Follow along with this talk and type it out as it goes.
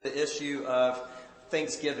The issue of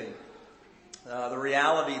Thanksgiving. The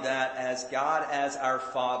reality that as God, as our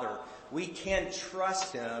Father, we can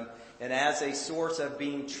trust Him, and as a source of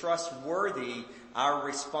being trustworthy, our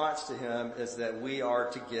response to Him is that we are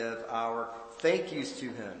to give our thank yous to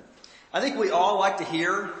Him. I think we all like to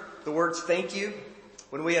hear the words thank you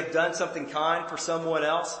when we have done something kind for someone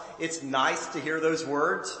else. It's nice to hear those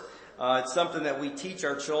words. It's something that we teach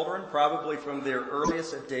our children probably from their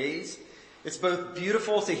earliest of days. It's both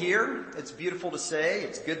beautiful to hear, it's beautiful to say,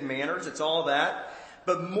 it's good manners, it's all that,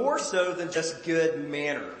 but more so than just good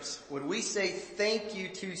manners. When we say thank you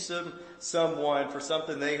to someone for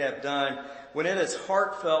something they have done, when it is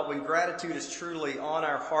heartfelt, when gratitude is truly on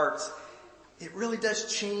our hearts, it really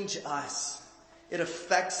does change us. It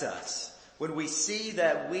affects us. When we see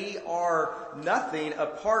that we are nothing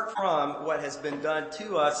apart from what has been done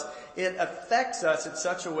to us, it affects us in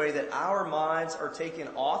such a way that our minds are taken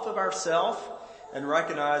off of ourselves and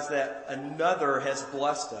recognize that another has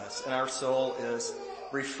blessed us and our soul is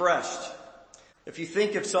refreshed. If you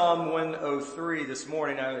think of Psalm 103 this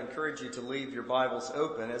morning, I would encourage you to leave your Bibles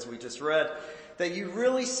open as we just read, that you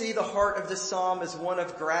really see the heart of this psalm as one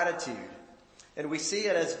of gratitude. And we see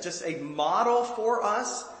it as just a model for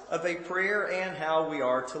us of a prayer and how we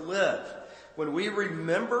are to live. When we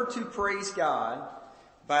remember to praise God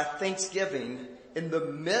by thanksgiving in the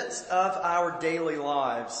midst of our daily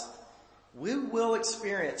lives, we will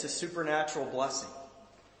experience a supernatural blessing.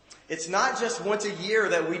 It's not just once a year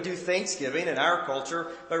that we do Thanksgiving in our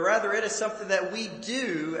culture, but rather it is something that we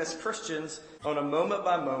do as Christians on a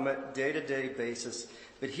moment-by-moment, day-to-day basis.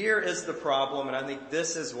 But here is the problem, and I think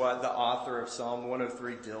this is what the author of Psalm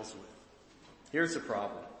 103 deals with. Here's the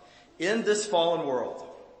problem. In this fallen world,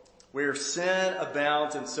 where sin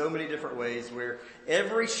abounds in so many different ways, where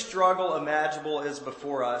every struggle imaginable is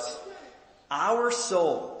before us, our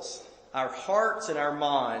souls, our hearts and our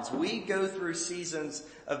minds, we go through seasons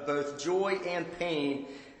of both joy and pain,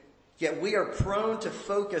 yet we are prone to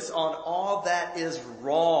focus on all that is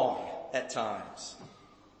wrong at times.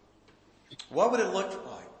 What would it look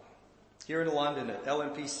like here in London at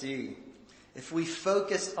LMPC if we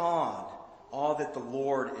focused on all that the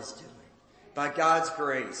Lord is doing? By God's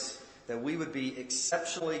grace, that we would be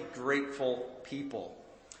exceptionally grateful people.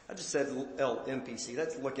 I just said LMPC.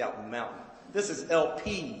 That's Lookout Mountain. This is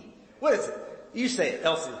LP. What is it? You say it,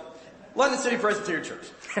 LC. London City Presbyterian Church.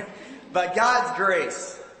 By God's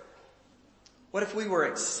grace, what if we were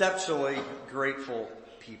exceptionally grateful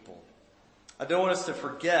people? I don't want us to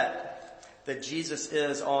forget that Jesus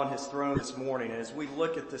is on His throne this morning. And as we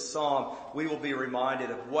look at this psalm, we will be reminded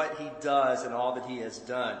of what He does and all that He has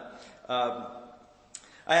done.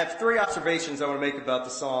 I have three observations I want to make about the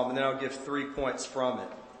psalm, and then I'll give 3 points from it.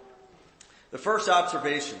 The first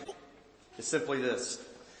observation is simply this.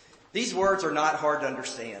 These words are not hard to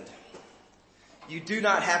understand. You do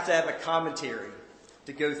not have to have a commentary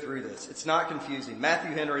to go through this. It's not confusing.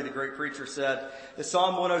 Matthew Henry, the great preacher, said that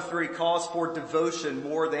Psalm 103 calls for devotion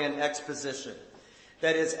more than exposition.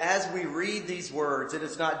 That is, as we read these words, it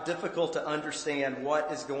is not difficult to understand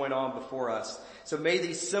what is going on before us. So may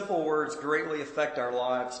these simple words greatly affect our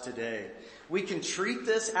lives today. We can treat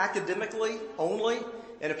this academically only,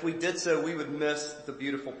 and if we did so, we would miss the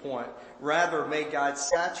beautiful point. Rather, may God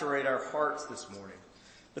saturate our hearts this morning.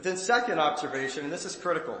 But then second observation, and this is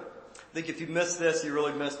critical. I think if you miss this, you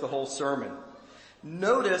really miss the whole sermon.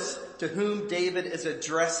 Notice to whom David is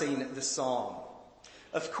addressing the psalm.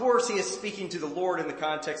 Of course, he is speaking to the Lord in the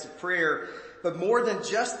context of prayer, but more than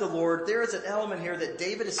just the Lord, there is an element here that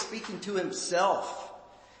David is speaking to himself.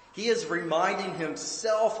 He is reminding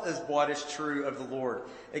himself of what is true of the Lord.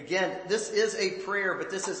 Again, this is a prayer,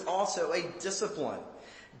 but this is also a discipline.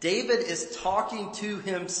 David is talking to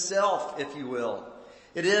himself, if you will.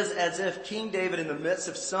 It is as if King David, in the midst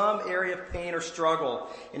of some area of pain or struggle,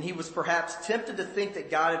 and he was perhaps tempted to think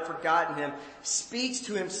that God had forgotten him, speaks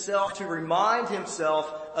to himself to remind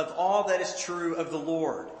himself of all that is true of the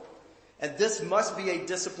Lord. And this must be a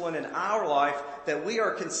discipline in our life, that we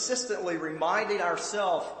are consistently reminding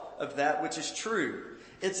ourselves of that which is true.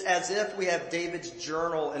 It's as if we have David's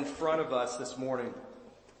journal in front of us this morning.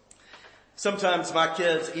 Sometimes my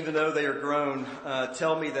kids, even though they are grown,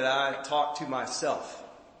 tell me that I talk to myself.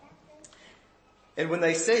 And when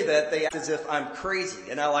they say that, they act as if I'm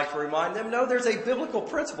crazy. And I like to remind them, no, there's a biblical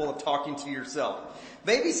principle of talking to yourself.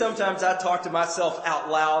 Maybe sometimes I talk to myself out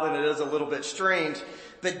loud and it is a little bit strange,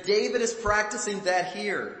 but David is practicing that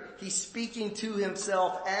here. He's speaking to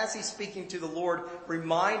himself as he's speaking to the Lord,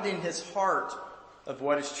 reminding his heart of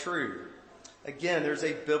what is true. Again, there's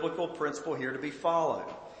a biblical principle here to be followed.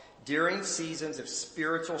 During seasons of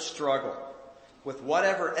spiritual struggle, with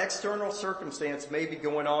whatever external circumstance may be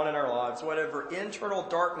going on in our lives, whatever internal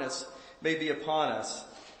darkness may be upon us,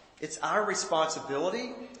 it's our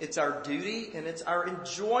responsibility, it's our duty, and it's our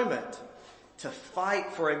enjoyment to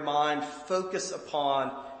fight for a mind focused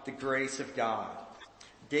upon the grace of God.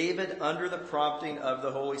 David, under the prompting of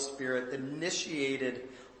the Holy Spirit, initiated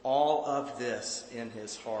all of this in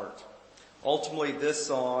his heart. Ultimately, this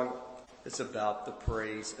song is about the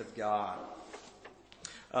praise of God.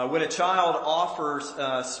 When a child offers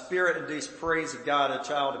Spirit-induced praise of God, a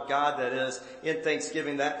child of God that is, in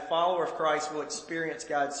thanksgiving, that follower of Christ will experience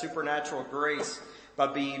God's supernatural grace by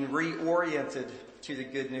being reoriented to the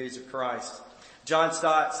good news of Christ. John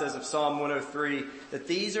Stott says of Psalm 103 that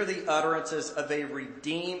these are the utterances of a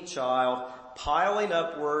redeemed child piling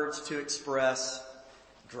up words to express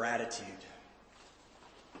gratitude.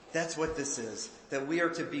 That's what this is, that we are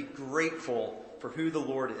to be grateful for who the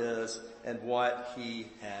Lord is and what he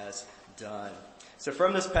has done. So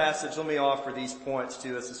from this passage, let me offer these points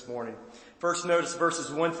to us this morning. First, notice verses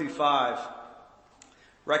 1 through 5.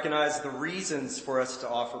 Recognize the reasons for us to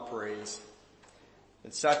offer praise.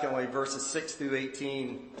 And secondly, verses 6 through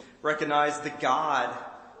 18, recognize the God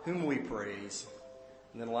whom we praise.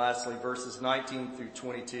 And then lastly, verses 19 through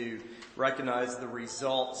 22, recognize the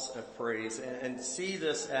results of praise and see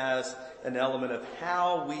this as an element of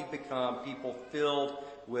how we become people filled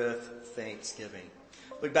with thanksgiving.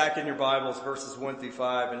 Look back in your Bibles, verses 1 through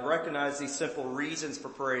 5, and recognize these simple reasons for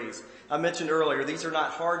praise. I mentioned earlier, these are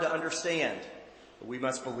not hard to understand, but we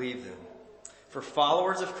must believe them. For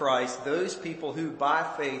followers of Christ, those people who by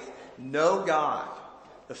faith know God,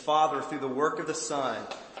 the Father, through the work of the Son,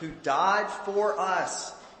 who died for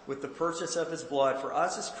us with the purchase of his blood, for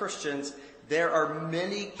us as Christians, there are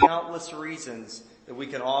many countless reasons that we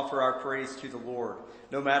can offer our praise to the Lord,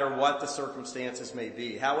 no matter what the circumstances may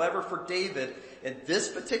be. However, for David, in this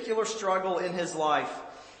particular struggle in his life,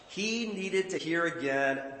 he needed to hear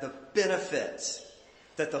again the benefits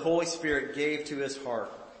that the Holy Spirit gave to his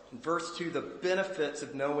heart. In verse 2, the benefits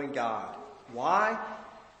of knowing God. Why?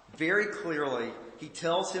 Very clearly, he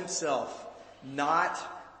tells himself not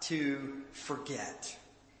to forget.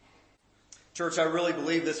 Church, I really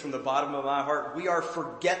believe this from the bottom of my heart. We are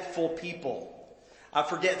forgetful people. I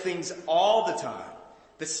forget things all the time.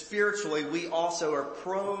 But spiritually, we also are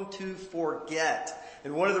prone to forget.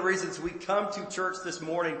 And one of the reasons we come to church this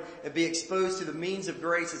morning and be exposed to the means of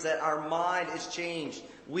grace is that our mind is changed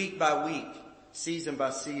week by week, season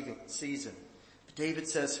by season. But David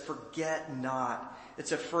says, forget not.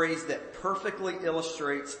 It's a phrase that perfectly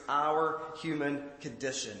illustrates our human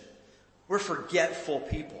condition. We're forgetful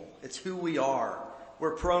people. It's who we are.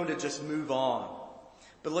 We're prone to just move on.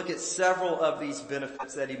 But look at several of these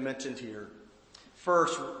benefits that he mentioned here.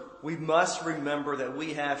 First, we must remember that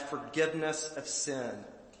we have forgiveness of sin.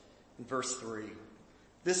 In verse 3.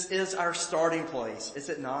 This is our starting place, is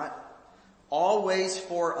it not? Always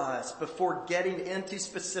for us, before getting into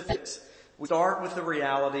specifics, we start with the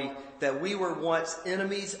reality that we were once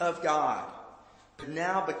enemies of God. But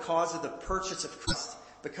now, because of the purchase of Christ,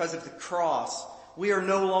 because of the cross, we are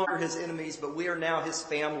no longer his enemies, but we are now his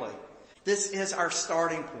family. This is our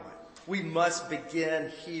starting point. We must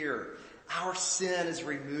begin here. Our sin is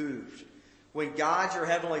removed. When God, your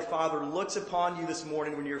heavenly Father, looks upon you this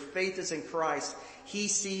morning, when your faith is in Christ, he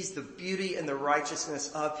sees the beauty and the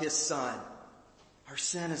righteousness of his Son. Our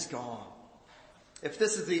sin is gone. If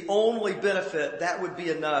this is the only benefit, that would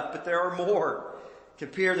be enough, but there are more.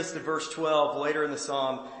 Compare this to verse 12 later in the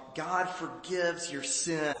Psalm. God forgives your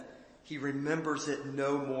sin. He remembers it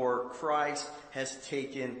no more. Christ has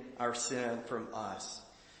taken our sin from us.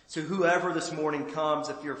 So whoever this morning comes,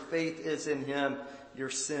 if your faith is in him, your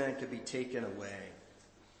sin can be taken away.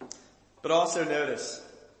 But also notice,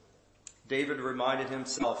 David reminded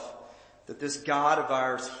himself that this God of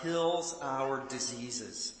ours heals our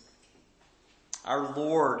diseases. Our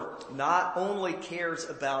Lord not only cares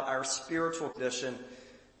about our spiritual condition,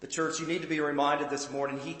 but church, you need to be reminded this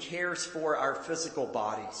morning, he cares for our physical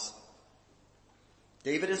bodies.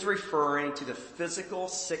 David is referring to the physical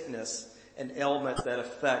sickness and ailments that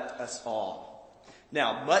affect us all.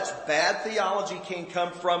 Now, much bad theology can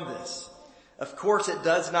come from this. Of course, it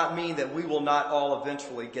does not mean that we will not all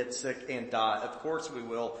eventually get sick and die. Of course we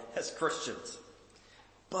will as Christians.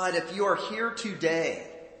 But if you are here today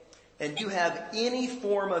and you have any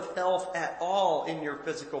form of health at all in your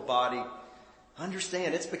physical body,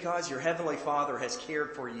 understand it's because your Heavenly Father has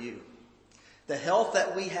cared for you. The health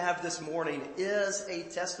that we have this morning is a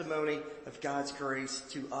testimony of God's grace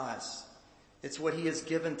to us. It's what he has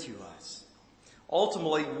given to us.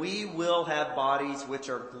 Ultimately, we will have bodies which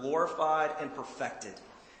are glorified and perfected.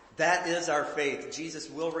 That is our faith. Jesus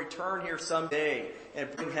will return here someday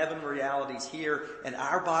and bring heaven realities here, and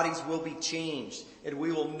our bodies will be changed, and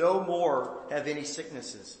we will no more have any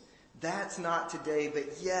sicknesses. That's not today, but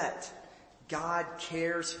yet God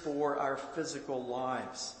cares for our physical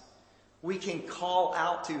lives. We can call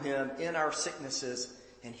out to him in our sicknesses,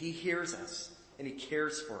 and he hears us, and he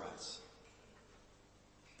cares for us.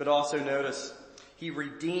 But also notice, he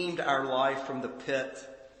redeemed our life from the pit.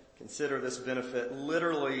 Consider this benefit.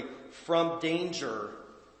 Literally, from danger,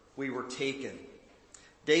 we were taken.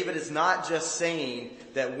 David is not just saying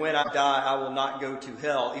that when I die, I will not go to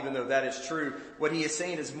hell, even though that is true. What he is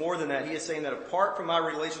saying is more than that. He is saying that apart from my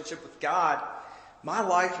relationship with God, my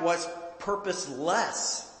life was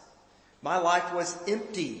purposeless. My life was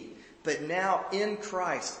empty. But now in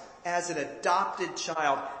Christ, as an adopted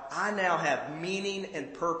child, I now have meaning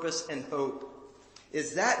and purpose and hope.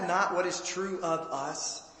 Is that not what is true of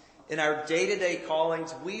us? In our day-to-day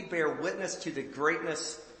callings, we bear witness to the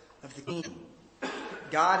greatness of the King.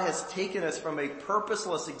 God has taken us from a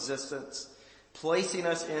purposeless existence, placing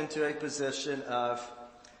us into a position of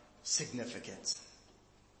significance.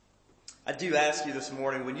 I do ask you this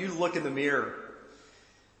morning, when you look in the mirror,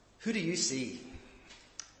 who do you see?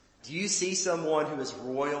 Do you see someone who is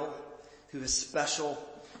royal, who is special,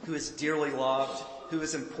 who is dearly loved, who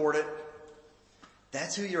is important?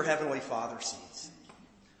 That's who your Heavenly Father sees.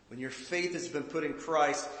 When your faith has been put in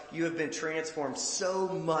Christ, you have been transformed so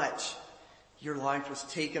much. Your life was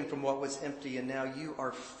taken from what was empty, and now you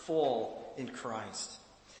are full in Christ.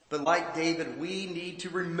 But like David, we need to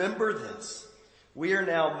remember this. We are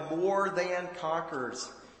now more than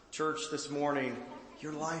conquerors. Church, this morning,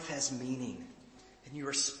 your life has meaning, and you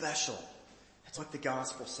are special. That's what the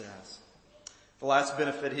gospel says. The last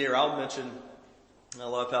benefit here I'll mention, I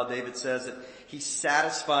love how David says that he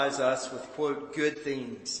satisfies us with, quote, good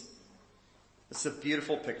things. It's a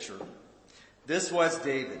beautiful picture. This was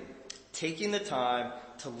David taking the time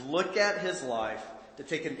to look at his life, to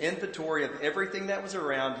take an inventory of everything that was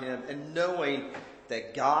around him, and knowing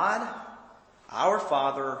that God, our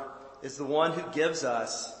Father, is the one who gives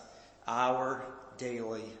us our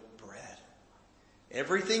daily bread.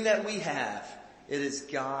 Everything that we have, it is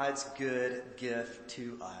God's good gift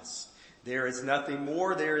to us. There is nothing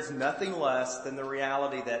more, there is nothing less than the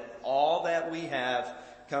reality that all that we have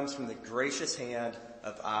comes from the gracious hand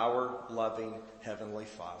of our loving Heavenly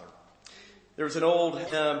Father. There was an old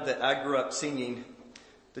hymn that I grew up singing.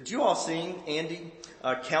 Did you all sing, Andy?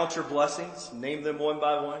 Count your blessings, name them one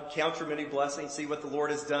by one. Count your many blessings, see what the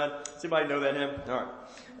Lord has done. Does anybody know that hymn? All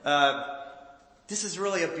right. This is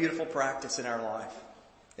really a beautiful practice in our life.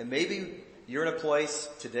 And maybe you're in a place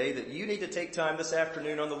today that you need to take time this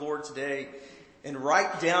afternoon on the Lord's Day and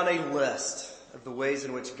write down a list of the ways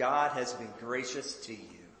in which God has been gracious to you.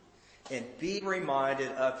 And be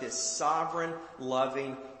reminded of his sovereign,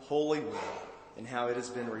 loving, holy will and how it has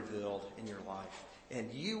been revealed in your life.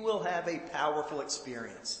 And you will have a powerful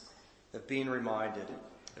experience of being reminded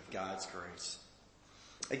of God's grace.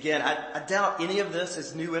 Again, I doubt any of this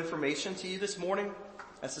is new information to you this morning.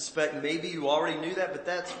 I suspect maybe you already knew that, but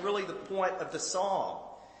that's really the point of the psalm,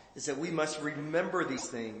 is that we must remember these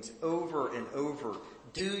things over and over.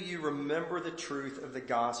 Do you remember the truth of the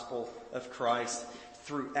gospel of Christ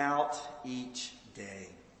throughout each day?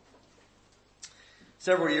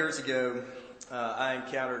 Several years ago, I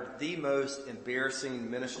encountered the most embarrassing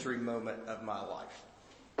ministry moment of my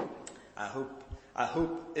life. I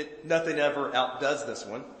hope nothing ever outdoes this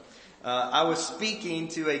one. I was speaking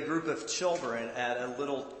to a group of children at a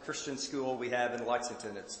little Christian school we have in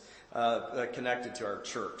Lexington. It's connected to our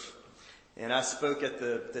church. And I spoke at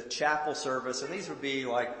the chapel service, and these would be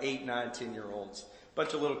like 8, 9, 10-year-olds. A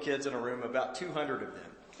bunch of little kids in a room, about 200 of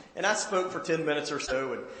them. And I spoke for 10 minutes or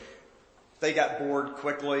so, and they got bored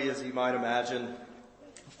quickly, as you might imagine.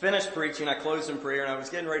 Finished preaching, I closed in prayer, and I was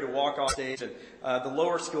getting ready to walk off stage, and the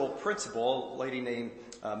lower school principal, a lady named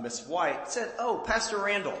Miss White, said, "Oh, Pastor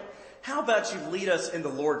Randle, how about you lead us in the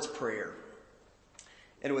Lord's Prayer?"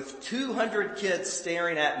 And with 200 kids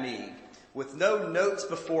staring at me, with no notes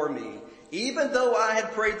before me, even though I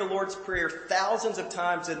had prayed the Lord's Prayer thousands of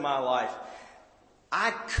times in my life, I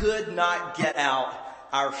could not get out,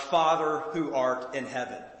 "Our Father who art in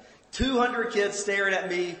heaven." 200 kids staring at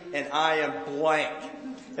me, and I am blank.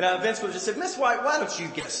 And I eventually just said, "Miss White, why don't you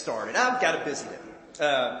get us started? I've got a busy day."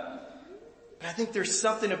 But I think there's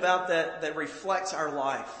something about that reflects our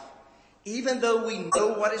life. Even though we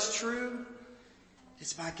know what is true,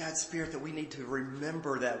 it's by God's Spirit that we need to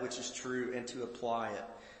remember that which is true and to apply it.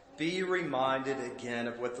 Be reminded again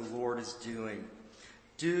of what the Lord is doing.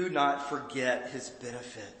 Do not forget his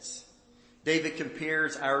benefits. David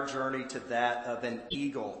compares our journey to that of an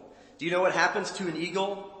eagle. Do you know what happens to an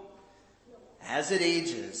eagle? As it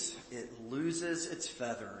ages, it loses its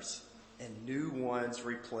feathers and new ones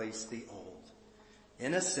replace the old.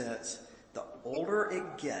 In a sense, the older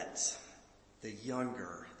it gets, the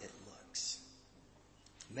younger it looks.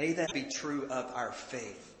 May that be true of our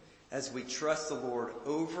faith as we trust the Lord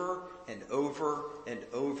over and over and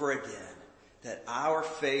over again, that our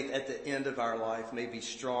faith at the end of our life may be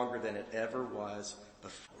stronger than it ever was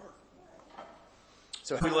before.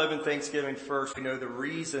 So we live in Thanksgiving first. We know the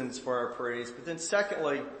reasons for our praise. But then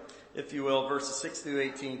secondly, if you will, verses 6 through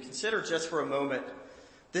 18, consider just for a moment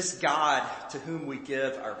this God to whom we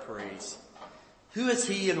give our praise. Who is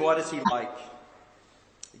he and what is he like?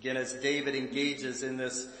 Again, as David engages in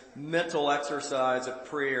this mental exercise of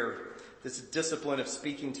prayer, this discipline of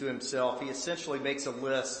speaking to himself, he essentially makes a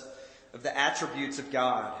list of the attributes of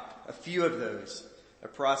God, a few of those, a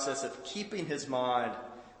process of keeping his mind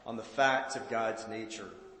on the facts of God's nature.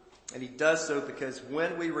 And he does so because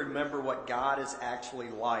when we remember what God is actually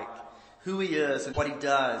like, who he is and what he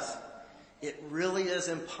does, it really is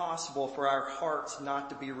impossible for our hearts not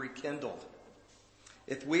to be rekindled.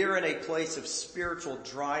 If we are in a place of spiritual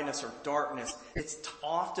dryness or darkness, it's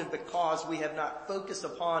often because we have not focused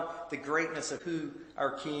upon the greatness of who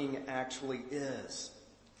our King actually is.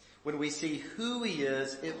 When we see who he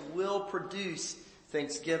is, it will produce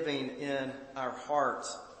thanksgiving in our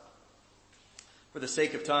hearts. For the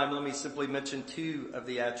sake of time, let me simply mention two of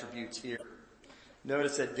the attributes here.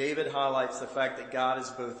 Notice that David highlights the fact that God is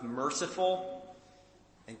both merciful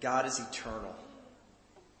and God is eternal.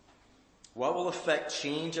 What will affect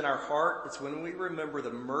change in our heart? It's when we remember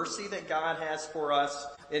the mercy that God has for us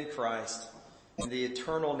in Christ and the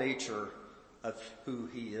eternal nature of who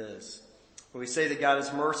he is. When we say that God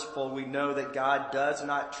is merciful, we know that God does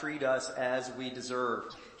not treat us as we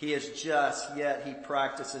deserve. He is just, yet he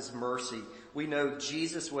practices mercy. We know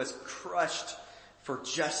Jesus was crushed for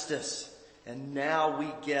justice, and now we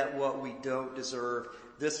get what we don't deserve.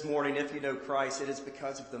 This morning, if you know Christ, it is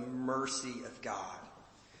because of the mercy of God.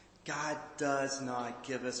 God does not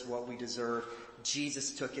give us what we deserve.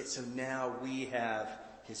 Jesus took it, so now we have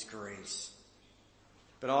his grace.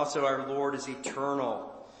 But also our Lord is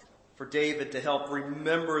eternal. For David to help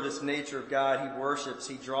remember this nature of God he worships,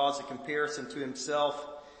 he draws a comparison to himself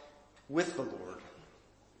with the Lord.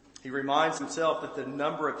 He reminds himself that the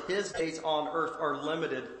number of his days on earth are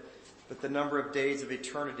limited, but the number of days of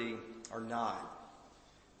eternity are not.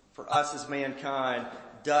 For us as mankind,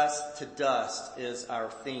 dust to dust is our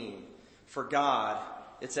theme. For God,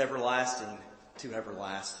 it's everlasting to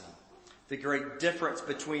everlasting. The great difference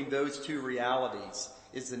between those two realities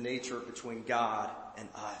is the nature between God and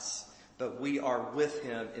us. But we are with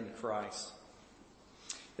him in Christ.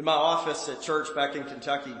 In my office at church back in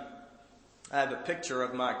Kentucky, I have a picture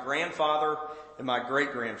of my grandfather and my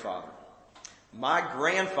great-grandfather. My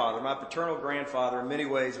grandfather, my paternal grandfather, in many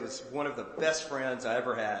ways was one of the best friends I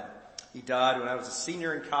ever had. He died when I was a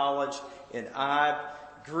senior in college, and I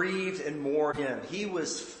grieved and mourned him. He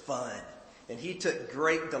was fun, and he took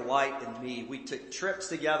great delight in me. We took trips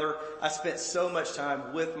together. I spent so much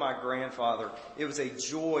time with my grandfather. It was a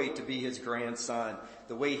joy to be his grandson.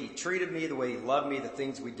 The way he treated me, the way he loved me, the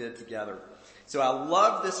things we did together. So I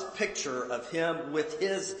love this picture of him with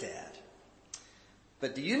his dad.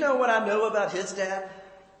 But do you know what I know about his dad?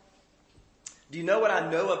 Do you know what I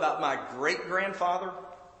know about my great-grandfather?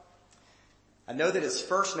 I know that his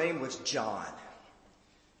first name was John.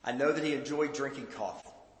 I know that he enjoyed drinking coffee.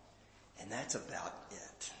 And that's about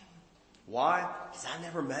it. Why? Because I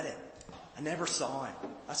never met him. I never saw him.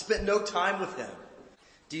 I spent no time with him.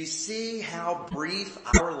 Do you see how brief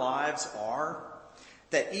our lives are?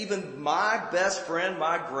 That even my best friend,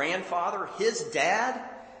 my grandfather, his dad,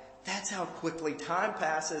 that's how quickly time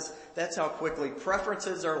passes. That's how quickly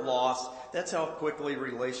preferences are lost. That's how quickly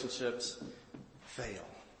relationships fail.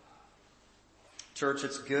 Church,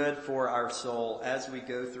 it's good for our soul as we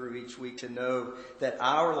go through each week to know that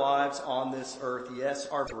our lives on this earth, yes,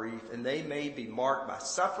 are brief, and they may be marked by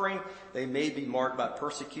suffering, they may be marked by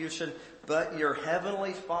persecution, but your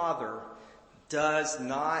heavenly Father does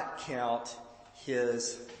not count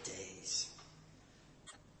his days.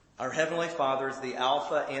 Our heavenly Father is the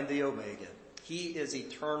Alpha and the Omega. He is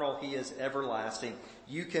eternal. He is everlasting.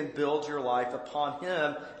 You can build your life upon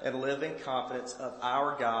him and live in confidence of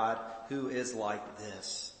our God who is like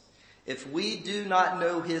this. If we do not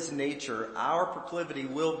know his nature, our proclivity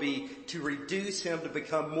will be to reduce him to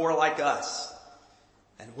become more like us.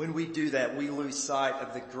 And when we do that, we lose sight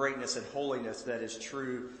of the greatness and holiness that is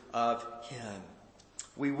true of him.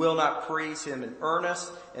 We will not praise him in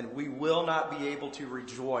earnest, and we will not be able to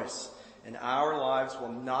rejoice and our lives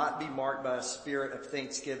will not be marked by a spirit of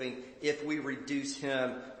thanksgiving if we reduce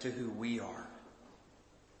him to who we are.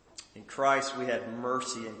 In Christ we had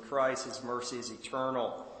mercy. In Christ his mercy is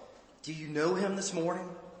eternal. Do you know him this morning?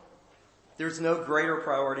 There's no greater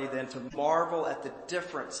priority than to marvel at the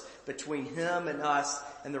difference between him and us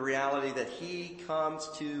and the reality that he comes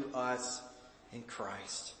to us in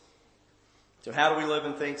Christ. So how do we live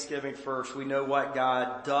in thanksgiving? First, we know what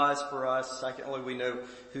God does for us. Secondly, we know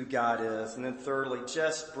who God is. And then thirdly,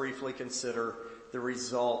 just briefly consider the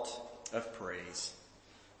result of praise.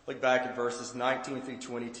 Look back at verses 19 through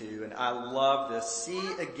 22, and I love this. See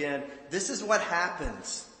again, this is what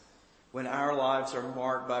happens when our lives are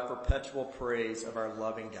marked by perpetual praise of our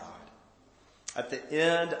loving God. At the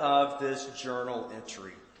end of this journal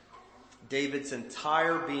entry, David's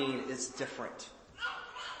entire being is different.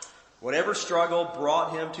 Whatever struggle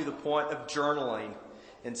brought him to the point of journaling,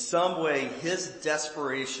 in some way his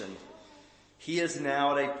desperation, he is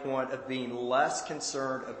now at a point of being less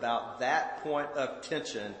concerned about that point of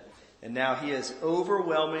tension, and now he is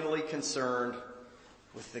overwhelmingly concerned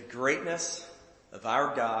with the greatness of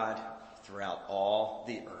our God throughout all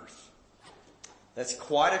the earth. That's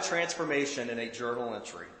quite a transformation in a journal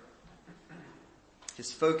entry.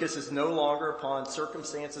 His focus is no longer upon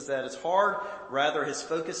circumstances that is hard. Rather, his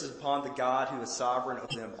focus is upon the God who is sovereign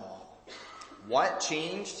over them all. What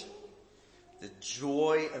changed? The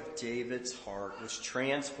joy of David's heart was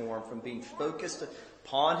transformed from being focused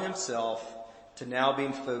upon himself to now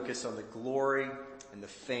being focused on the glory and the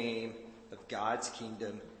fame of God's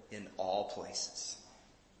kingdom in all places.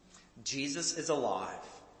 Jesus is alive.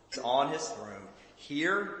 He's on his throne.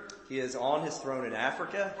 Here, he is on his throne in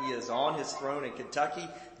Africa. He is on his throne in Kentucky.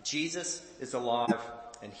 Jesus is alive,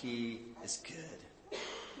 and he is good.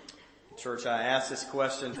 Church, I ask this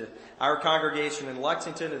question to our congregation in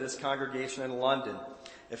Lexington, to this congregation in London.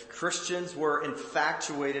 If Christians were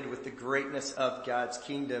infatuated with the greatness of God's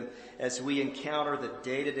kingdom as we encounter the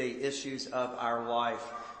day-to-day issues of our life,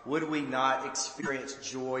 would we not experience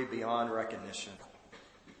joy beyond recognition?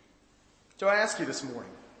 So I ask you this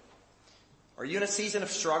morning, are you in a season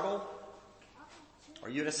of struggle? Are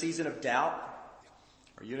you in a season of doubt?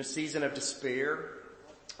 Are you in a season of despair?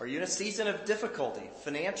 Are you in a season of difficulty,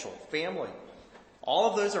 financial, family? All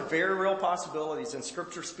of those are very real possibilities, and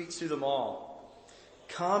Scripture speaks to them all.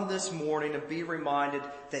 Come this morning and be reminded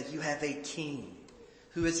that you have a King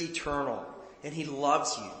who is eternal, and he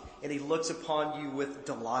loves you, and he looks upon you with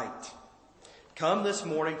delight. Come this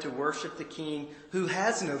morning to worship the King who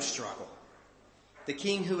has no struggle. The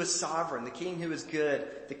King who is sovereign, the King who is good,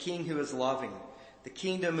 the King who is loving. The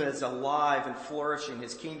kingdom is alive and flourishing.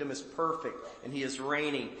 His kingdom is perfect and he is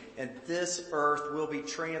reigning. And this earth will be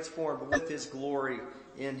transformed with his glory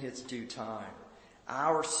in his due time.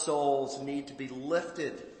 Our souls need to be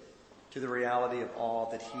lifted to the reality of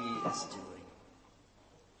all that he is doing.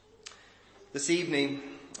 This evening,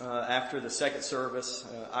 after the second service,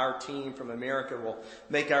 our team from America will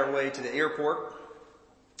make our way to the airport.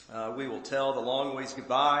 We will tell the long ways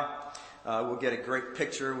goodbye. We'll get a great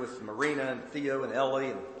picture with Marina and Theo and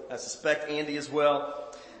Ellie, and I suspect Andy as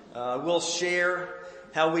well. We'll share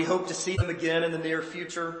how we hope to see them again in the near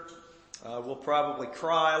future. We'll probably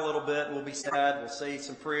cry a little bit. We'll be sad. We'll say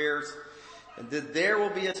some prayers. And then there will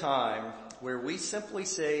be a time where we simply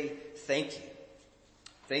say thank you.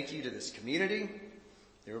 Thank you to this community.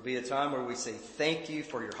 There will be a time where we say thank you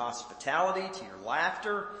for your hospitality, to your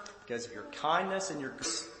laughter, because of your kindness and your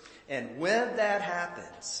grace. And when that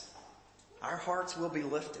happens, our hearts will be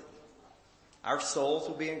lifted. Our souls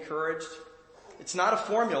will be encouraged. It's not a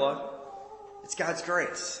formula. It's God's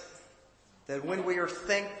grace. That when we are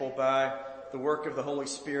thankful by the work of the Holy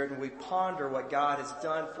Spirit and we ponder what God has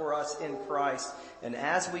done for us in Christ, and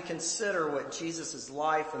as we consider what Jesus'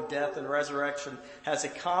 life and death and resurrection has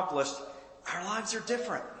accomplished, our lives are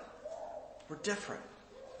different. We're different.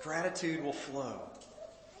 Gratitude will flow.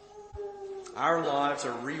 Our lives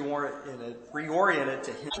are reoriented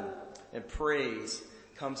to him, and praise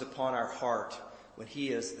comes upon our heart when he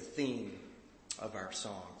is the theme of our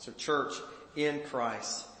song. So church, in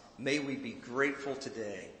Christ, may we be grateful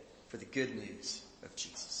today for the good news of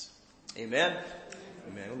Jesus. Amen.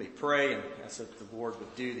 Amen. Let me pray and ask that the Lord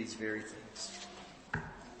would do these very things.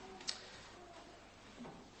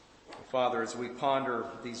 Father, as we ponder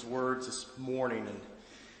these words this morning and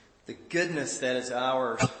the goodness that is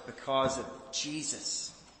ours because of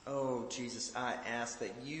Jesus. Oh, Jesus, I ask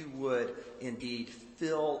that you would indeed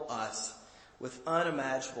fill us with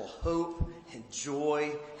unimaginable hope and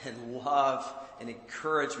joy and love and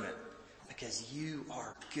encouragement because you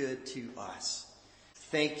are good to us.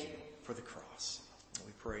 Thank you for the cross.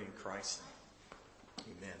 We pray in Christ's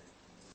name. Amen.